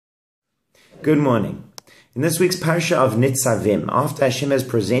Good morning. In this week's parasha of Nitzavim, after Hashem has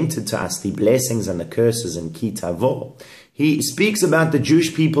presented to us the blessings and the curses in Ki Tavo, he speaks about the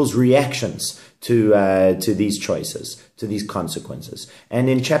Jewish people's reactions to these choices, to these consequences. And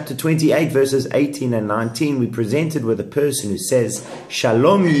in chapter 28, verses 18 and 19, we presented with a person who says,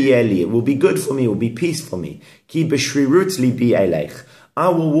 Shalom yeli, it will be good for me, it will be peace for me. Ki b'shrirut libi eleich. I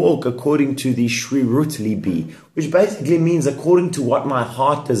will walk according to the shrirut libi, which basically means according to what my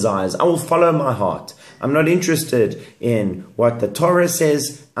heart desires. I will follow my heart. I'm not interested in what the Torah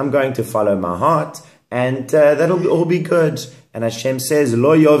says. I'm going to follow my heart, and that'll all be good. And Hashem says,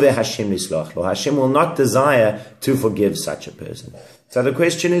 Lo yoveh Hashem lisloch lo. Hashem will not desire to forgive such a person. So the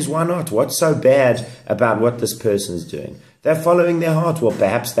question is, why not? What's so bad about what this person's doing? They're following their heart. Well,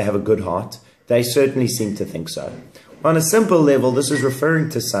 perhaps they have a good heart. They certainly seem to think so. On a simple level, this is referring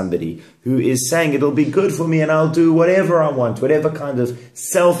to somebody who is saying, it'll be good for me and I'll do whatever I want, whatever kind of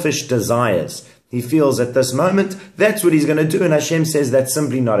selfish desires he feels at this moment, that's what he's going to do. And Hashem says that's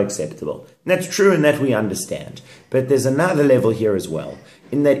simply not acceptable. And that's true, and that we understand. But there's another level here as well,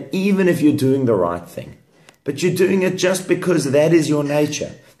 in that even if you're doing the right thing, but you're doing it just because that is your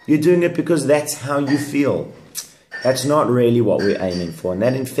nature, you're doing it because that's how you feel, that's not really what we're aiming for. And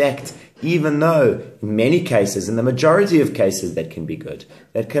that, in fact, even though in many cases, in the majority of cases, that can be good,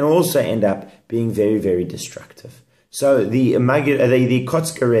 that can also end up being very, very destructive. So the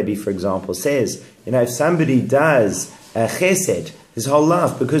Kotzker Rebbe, for example, says, if somebody does chesed his whole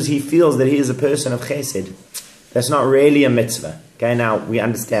life because he feels that he is a person of chesed, that's not really a mitzvah. Okay, now we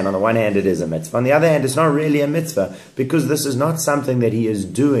understand on the one hand it is a mitzvah. On the other hand, it's not really a mitzvah because this is not something that he is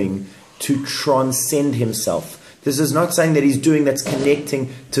doing to transcend himself. This is not saying that he's doing that's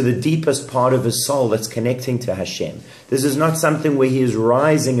connecting to the deepest part of his soul, that's connecting to Hashem. This is not something where he is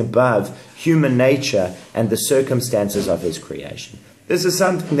rising above human nature and the circumstances of his creation. This is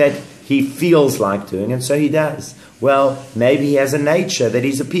something that he feels like doing, and so he does. Well, maybe he has a nature that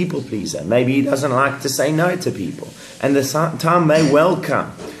he's a people pleaser. Maybe he doesn't like to say no to people. And the time may well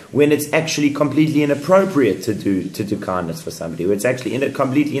come when it's actually completely inappropriate to do kindness for somebody, where it's actually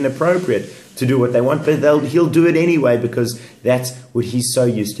completely inappropriate to do what they want, but he'll do it anyway because that's what he's so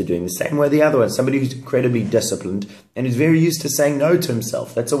used to doing. The same way the other one, somebody who's incredibly disciplined and is very used to saying no to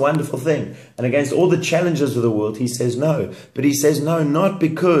himself. That's a wonderful thing. And against all the challenges of the world, he says no. But he says no, not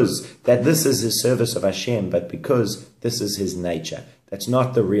because that this is his service of Hashem, but because this is his nature. That's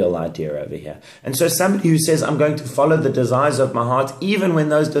not the real idea over here. And so somebody who says, I'm going to follow the desires of my heart, even when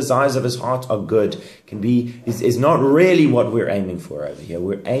those desires of his heart are good, is not really what we're aiming for over here.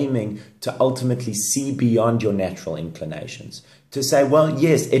 We're aiming to ultimately see beyond your natural inclinations. To say, well,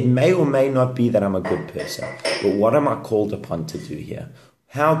 yes, it may or may not be that I'm a good person, but what am I called upon to do here?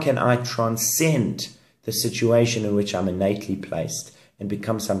 How can I transcend the situation in which I'm innately placed and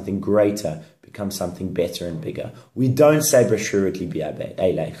become something greater, become something better and bigger? We don't say, B'shirut libi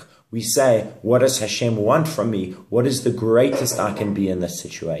eleich. We say, what does Hashem want from me? What is the greatest I can be in this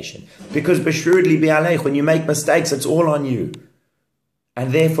situation? Because B'shirut libi eleich, when you make mistakes, it's all on you.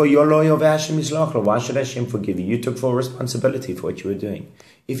 And therefore, you're loyal to Hashem islach lo. Why should Hashem forgive you? You took full responsibility for what you were doing.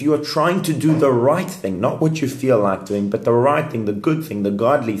 If you are trying to do the right thing, not what you feel like doing, but the right thing, the good thing, the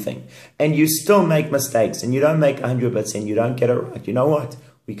godly thing, and you still make mistakes, and you don't make 100%, you don't get it right, you know what?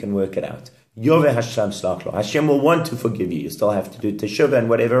 We can work it out. Yoveh Hashem slach lo. Hashem will want to forgive you. You still have to do teshuvah and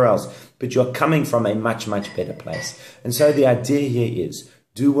whatever else, but you're coming from a much, much better place. And so the idea here is,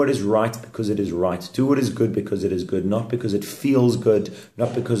 do what is right because it is right. Do what is good because it is good, not because it feels good,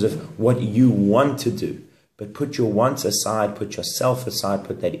 not because of what you want to do. But put your wants aside, put yourself aside,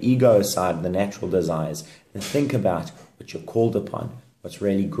 put that ego aside, the natural desires, and think about what you're called upon, what's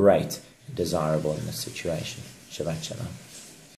really great and desirable in this situation. Shabbat Shalom.